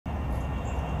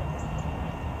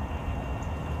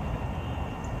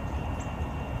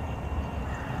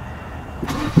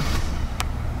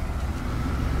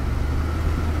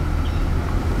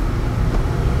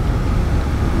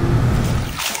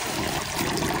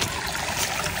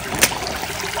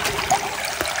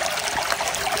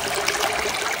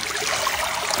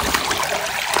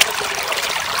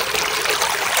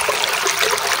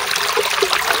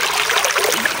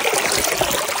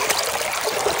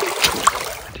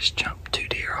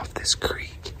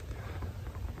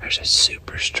There's a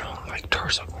super strong, like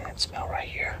tarsal gland smell right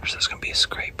here. So there's gonna be a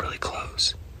scrape really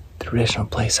close. The original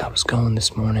place I was going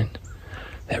this morning,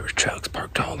 there were trucks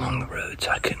parked all along the road,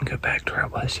 so I couldn't go back to where I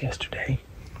was yesterday.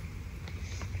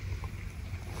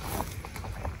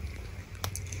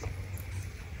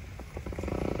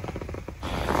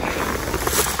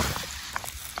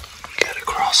 Got a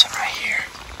crossing right here.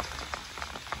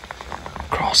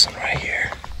 Crossing right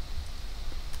here.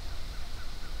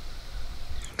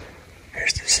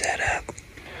 Here's the setup.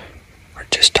 We're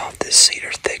just off this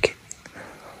cedar thicket.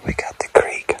 We got the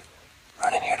creek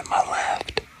running here to my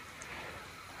left.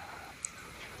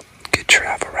 Good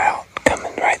travel route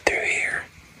coming right through here.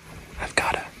 I've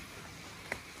got a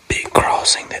big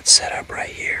crossing that's set up right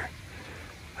here.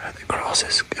 The cross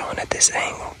is going at this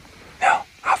angle. Now,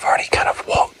 I've already kind of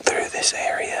walked through this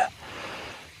area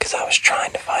because I was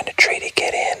trying to find a tree to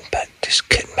get in, but just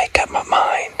couldn't make up my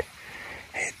mind.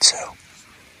 And so,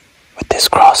 with this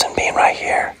crossing being right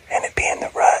here and it being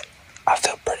the rut, I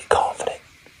feel pretty confident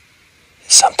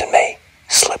something may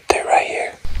slip through right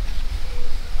here.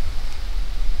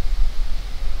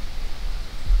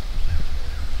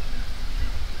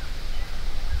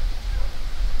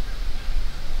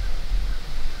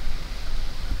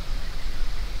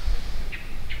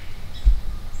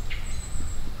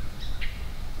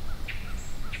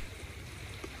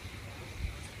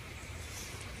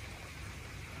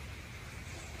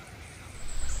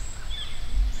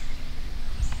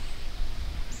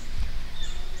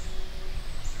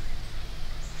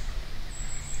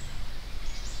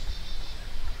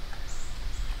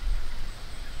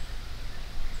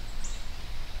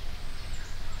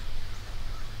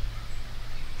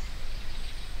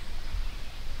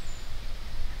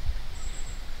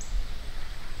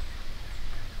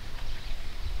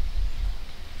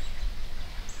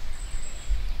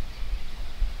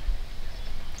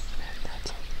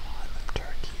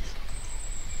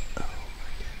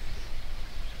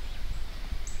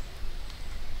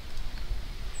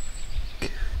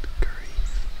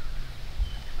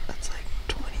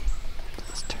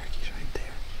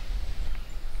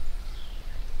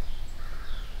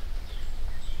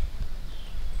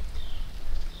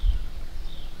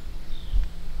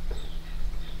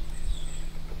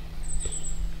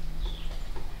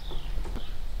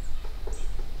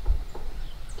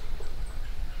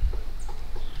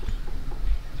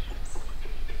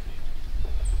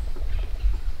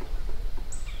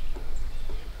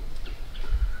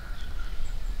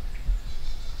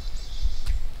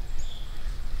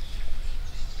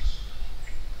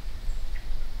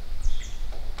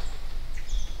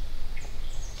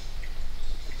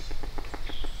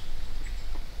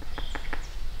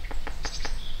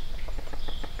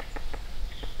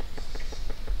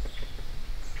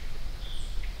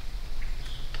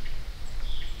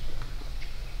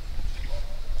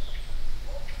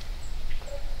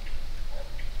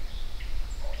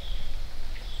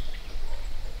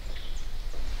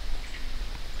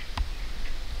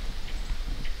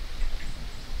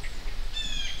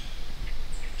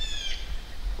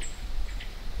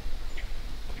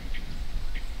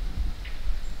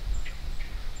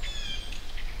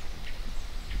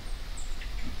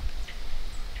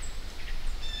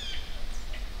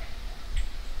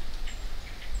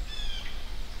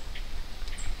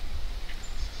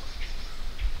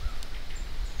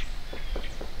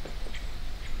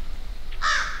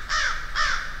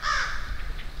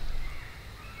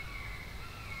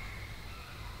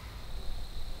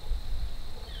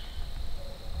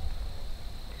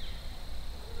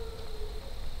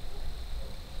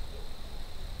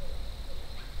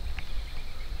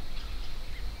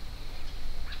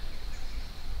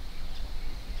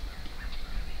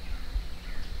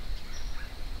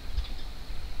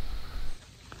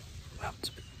 Well, it's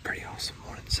been a pretty awesome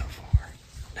morning so far.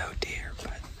 No deer,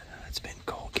 but it's been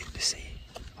cool getting to see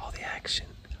all the action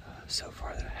so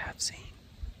far that I have seen.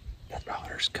 That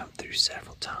marauders come through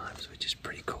several times, which is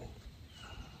pretty cool.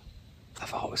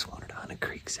 I've always wanted to hunt a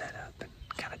creek setup and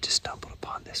kind of just stumbled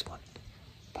upon this one.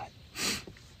 But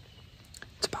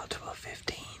it's about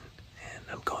 12:15 and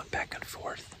I'm going back and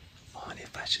forth on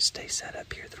if I should stay set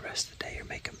up here the rest of the day or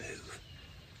make a move.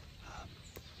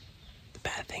 The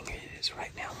bad thing is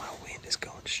right now my wind is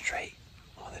going straight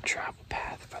on the travel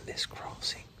path from this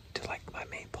crossing to like my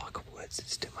main block of woods.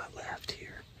 It's to my left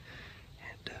here,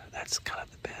 and that's kind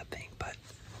of the bad thing, but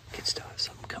I can still have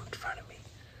something come in front of me.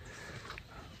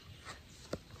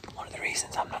 One of the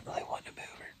reasons I'm not really wanting to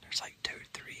move it, there's like 2 or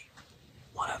 3.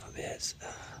 One of them is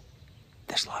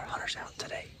there's a lot of hunters out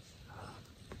today,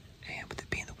 and with it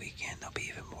being the weekend, there'll be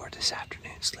even more this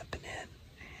afternoon slipping in,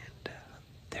 and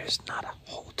there's not a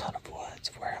whole ton of woods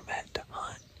where I'm at to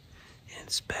hunt, and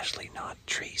especially not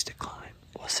trees to climb.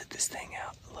 We'll sit this thing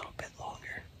out a little bit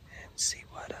longer and see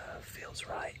what feels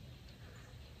right.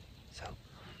 So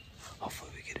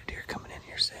hopefully we get a deer coming in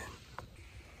here soon.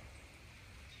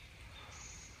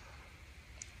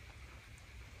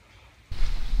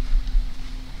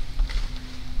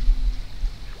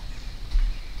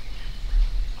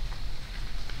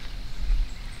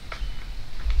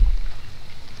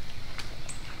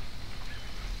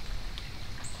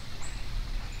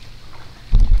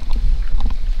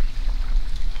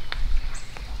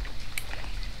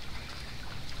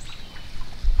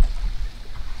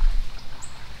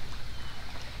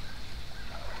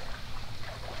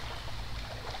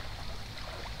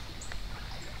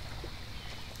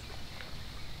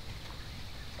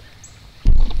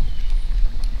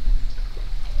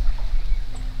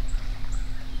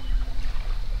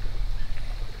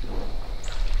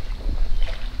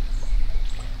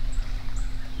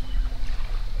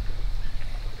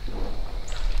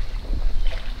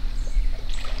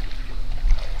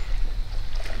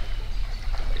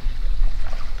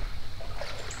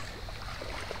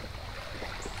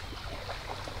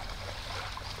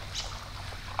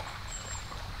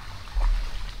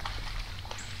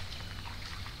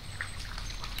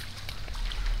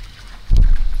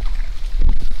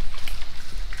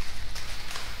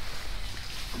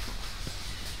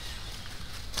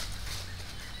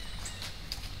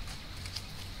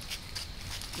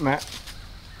 Matt.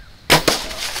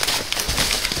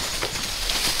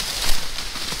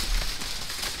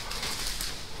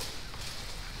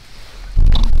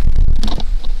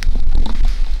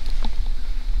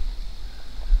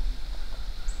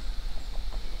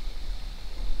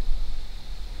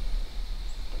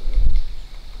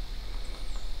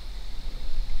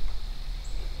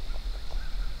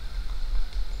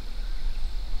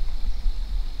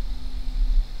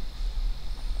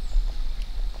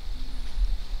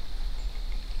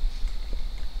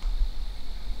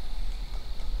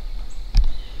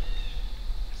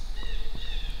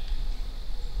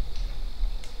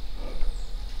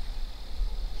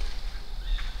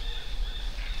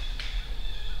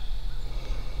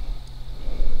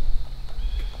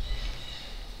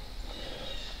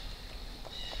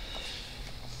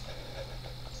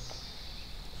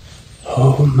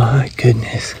 Oh my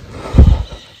goodness.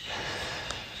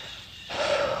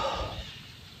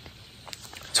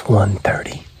 It's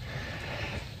 1:30.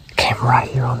 Came right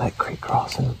here on that creek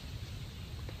crossing.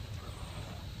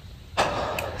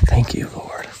 Thank you,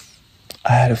 Lord.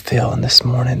 I had a feeling this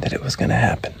morning that it was going to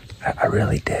happen. I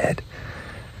really did.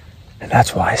 And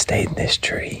that's why I stayed in this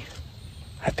tree.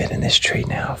 I've been in this tree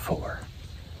now for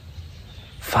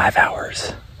 5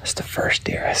 hours. That's the first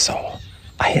deer I saw.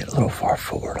 I hit a little far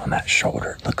forward on that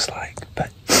shoulder, it looks like, but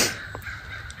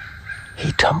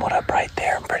he tumbled up right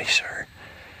there, I'm pretty sure.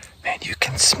 Man, you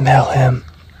can smell him.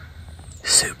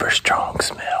 Super strong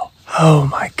smell. Oh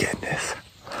my goodness.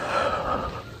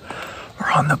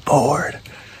 We're on the board.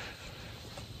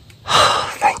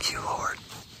 Thank you, Lord.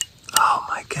 Oh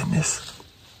my goodness.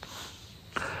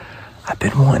 I've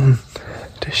been wanting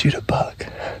to shoot a buck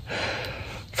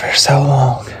for so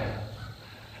long.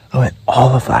 I went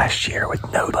all of last year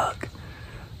with no buck.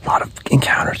 A lot of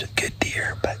encounters with good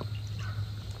deer, but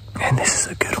man, this is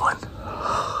a good one.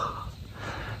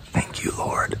 Thank you,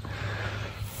 Lord.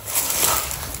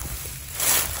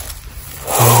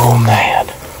 Oh man.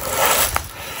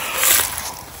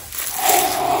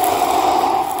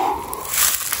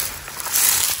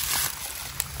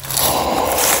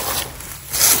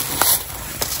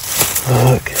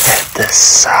 Look at the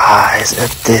size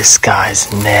of this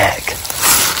guy's neck.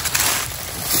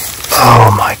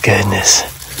 Oh my goodness.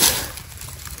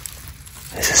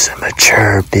 This is a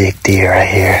mature big deer right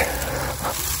here.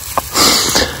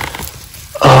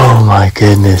 Oh my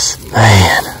goodness,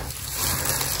 man.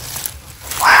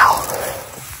 Wow.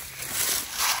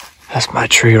 That's my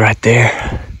tree right there.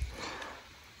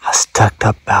 I was tucked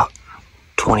up about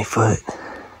 20 foot.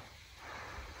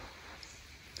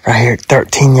 Right here at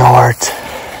 13 yards.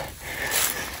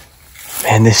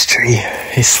 Man, this tree,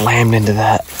 he slammed into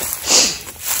that.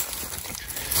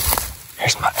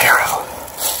 Here's my arrow.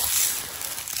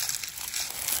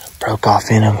 Broke off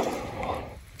in him.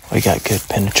 We got good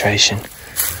penetration.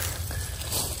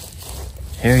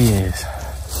 Here he is.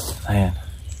 Man,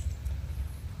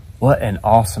 what an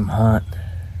awesome hunt.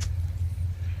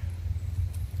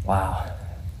 Wow,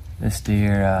 this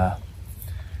deer,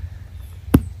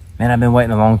 man, I've been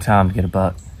waiting a long time to get a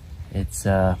buck. It's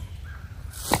been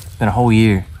a whole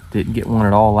year. Didn't get one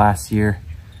at all last year,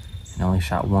 and only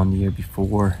shot one the year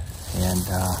before. And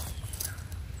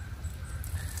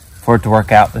for it to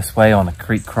work out this way on a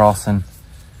creek crossing,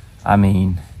 I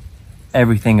mean,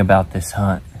 everything about this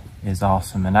hunt is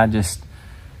awesome. And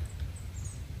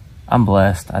I'm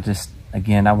blessed.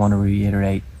 Again, I want to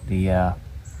reiterate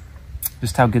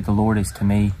just how good the Lord is to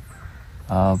me.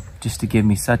 Just to give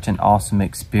me such an awesome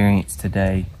experience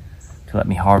today, to let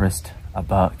me harvest a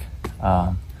buck.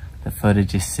 The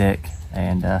footage is sick,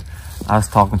 and I was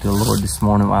talking to the Lord this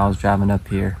morning while I was driving up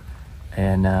here,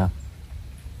 and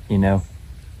you know,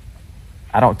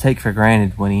 I don't take for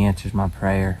granted when He answers my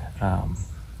prayer.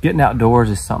 Getting outdoors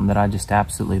is something that I just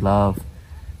absolutely love,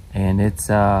 and it's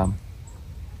a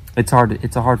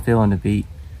hard feeling to beat.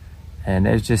 And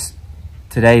it's just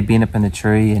today being up in the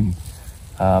tree and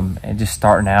just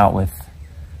starting out with,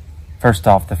 first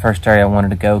off, the first area I wanted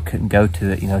to go, couldn't go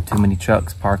to it, you know, too many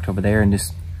trucks parked over there, and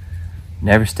just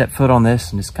never stepped foot on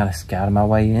this, and just kind of scouted my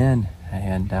way in,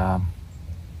 and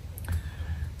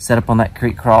set up on that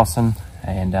creek crossing.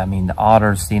 And I mean, the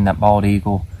otters, seeing that bald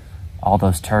eagle, all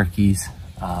those turkeys,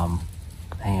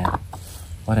 man,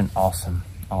 what an awesome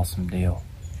deal.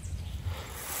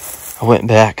 I went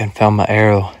back and found my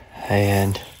arrow,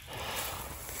 and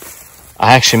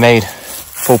I actually made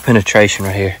full penetration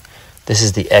right here. This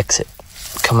is the exit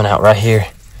coming out right here,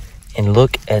 and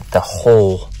look at the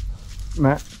hole.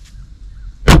 Matt.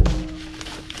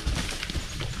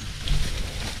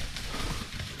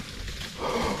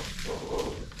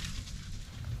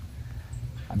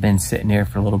 I've been sitting here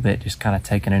for a little bit, just kind of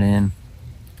taking it in.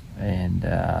 And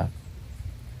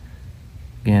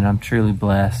again, I'm truly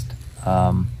blessed.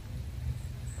 I'm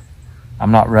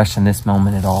not rushing this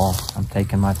moment at all. I'm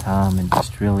taking my time and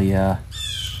just really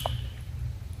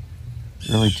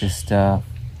just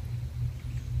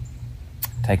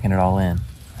taking it all in.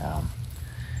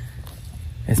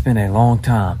 It's been a long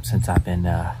time since I've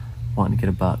been wanting to get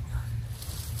a buck.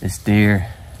 This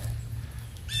deer,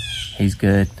 he's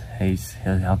good.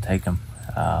 I'll take him.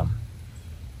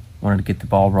 Wanted to get the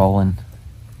ball rolling.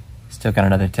 Still got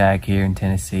another tag here in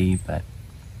Tennessee, but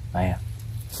man,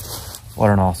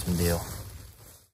 what an awesome deal.